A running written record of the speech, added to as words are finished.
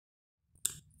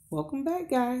Welcome back,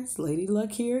 guys. Lady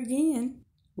Luck here again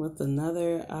with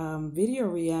another video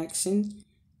reaction.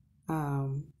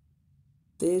 Um,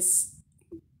 this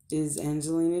is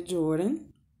Angelina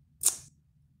Jordan.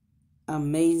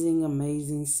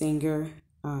 Amazing singer.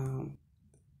 And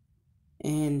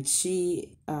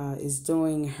she is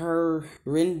doing her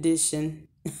rendition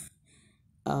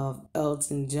of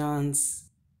Elton John's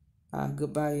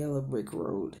Goodbye Yellowbrick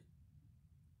Road.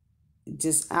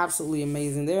 Just absolutely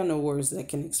amazing. There are no words that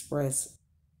can express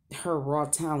her raw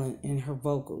talent and her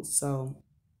vocals. So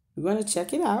we're going to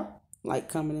check it out. Like,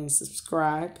 comment, and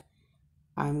subscribe.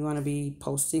 I'm going to be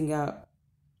posting up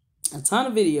a ton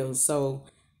of videos. So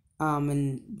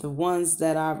and the ones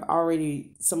that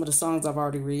some of the songs I've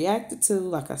already reacted to,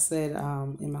 like I said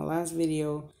in my last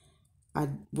video, I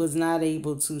was not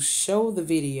able to show the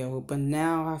video, but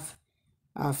now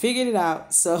I've figured it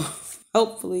out. So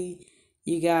hopefully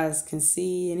you guys can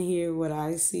see and hear what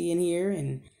I see and hear,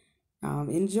 and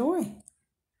enjoy.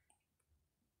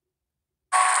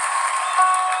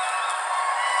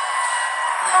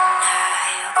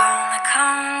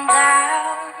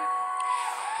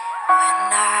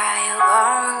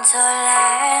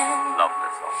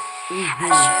 I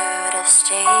should have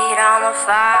stayed on the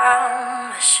farm.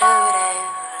 I should have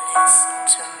listened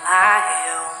to my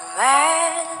old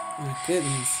man. My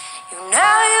goodness. You know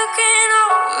you can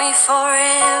hold me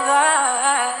forever.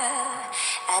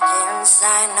 I didn't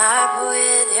sign up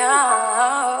with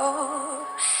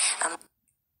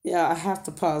you. Yeah, I have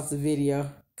to pause the video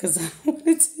because I want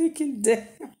to take it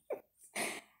down.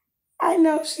 I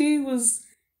know she was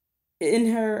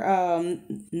in her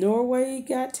Norway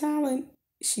Got Talent.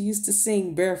 She used to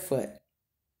sing barefoot.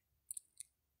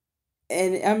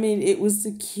 And I mean, it was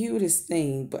the cutest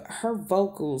thing, but her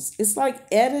vocals, it's like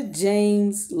Etta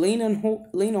James, Lena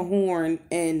Horne,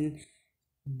 and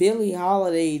Billie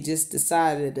Holiday just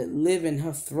decided to live in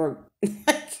her throat.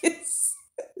 Like, it's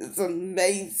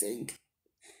amazing.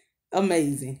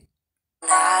 Amazing.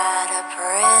 Not a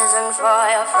prison for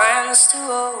your friends to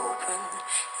open.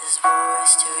 This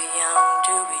boy's too young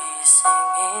to be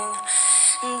singing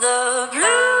the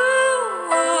blues.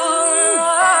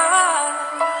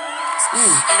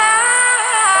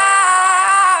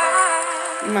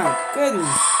 My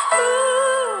goodness.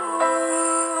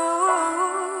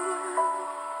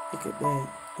 Look at that.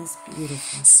 That's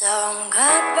beautiful. So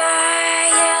goodbye,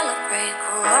 Yellowbrick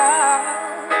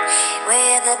Road,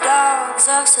 where the dogs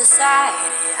of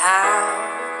society howl.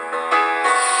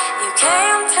 You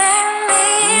can't pay me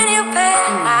in your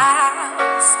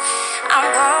penthouse. I'm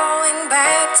going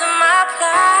back to my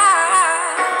plow.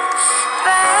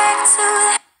 Back to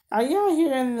the... Are y'all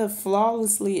hearing the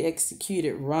flawlessly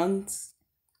executed runs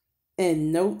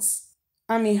and notes?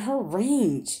 I mean, her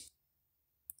range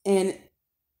and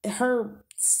her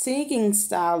singing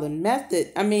style and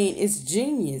method, I mean, it's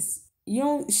genius.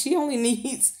 She only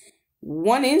needs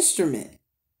one instrument.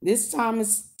 This time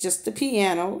it's just the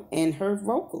piano and her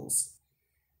vocals.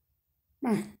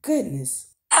 My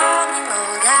goodness. Down in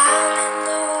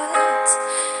the woods,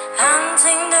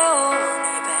 hunting the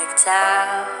only back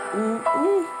town.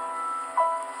 Oh,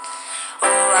 I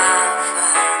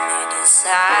finally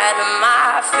decided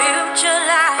my future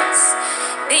lies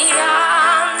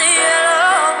beyond the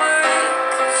Yellowbrick.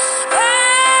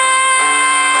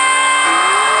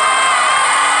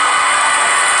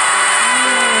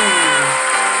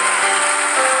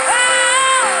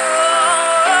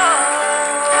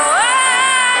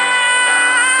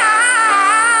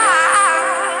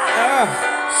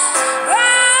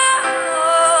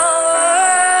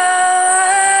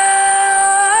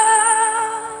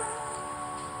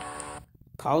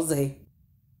 Pause.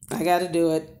 I gotta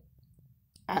do it.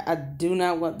 I do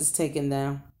not want this taken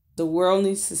down. The world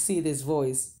needs to see this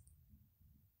voice.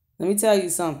 Let me tell you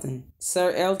something.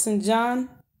 Sir Elton John,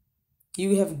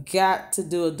 you have got to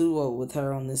do a duo with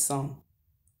her on this song.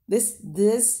 This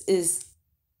is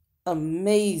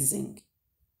amazing.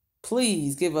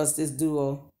 Please give us this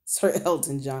duo, Sir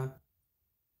Elton John.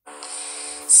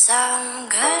 Some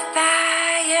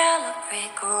goodbye,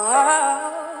 Yellowbrick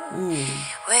Road,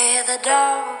 where the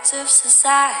dogs of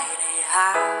society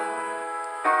howl.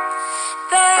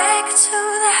 Back to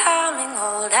the howling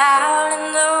old owl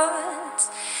in the woods,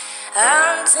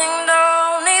 hunting the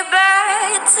only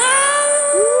bad town.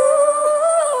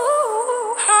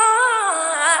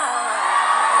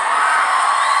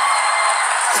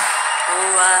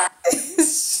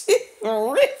 She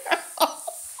for real?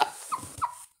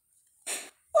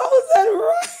 What was that?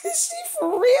 Right? Is she for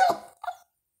real?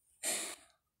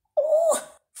 Ooh.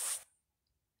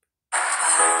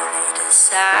 Finally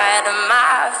decided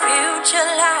my future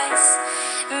lies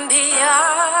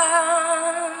beyond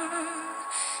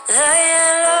the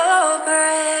yellow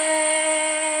brick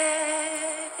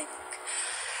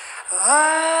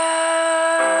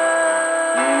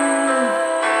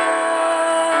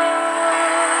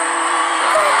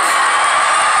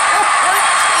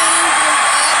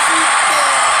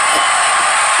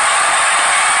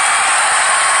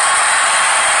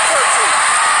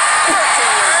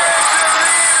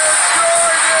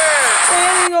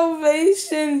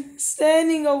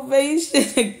Standing ovation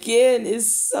again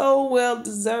is so well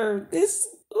deserved.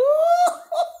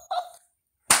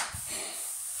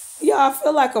 Y'all, I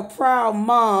feel like a proud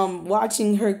mom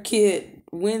watching her kid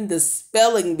win the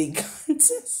spelling bee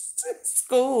contest at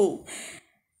school.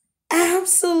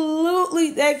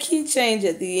 Absolutely, that key change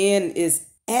at the end is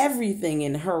everything,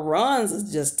 and her runs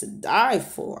is just to die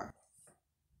for.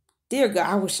 Dear God,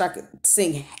 I wish I could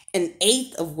sing an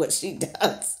eighth of what she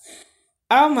does.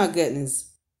 Oh my goodness.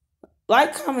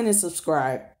 Like, comment, and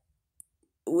subscribe.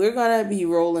 We're going to be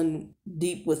rolling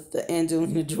deep with the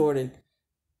Angelina Jordan.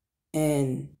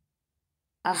 And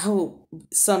I hope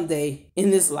someday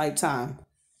in this lifetime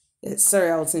that Sir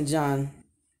Elton John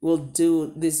will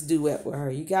do this duet with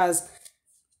her. You guys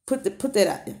put that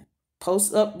out there.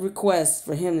 Post up requests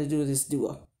for him to do this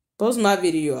duo. Post my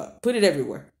video up. Put it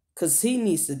everywhere. Because he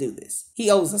needs to do this. He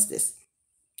owes us this.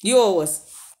 You owe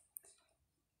us.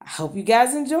 I hope you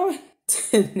guys enjoy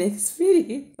the next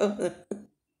video.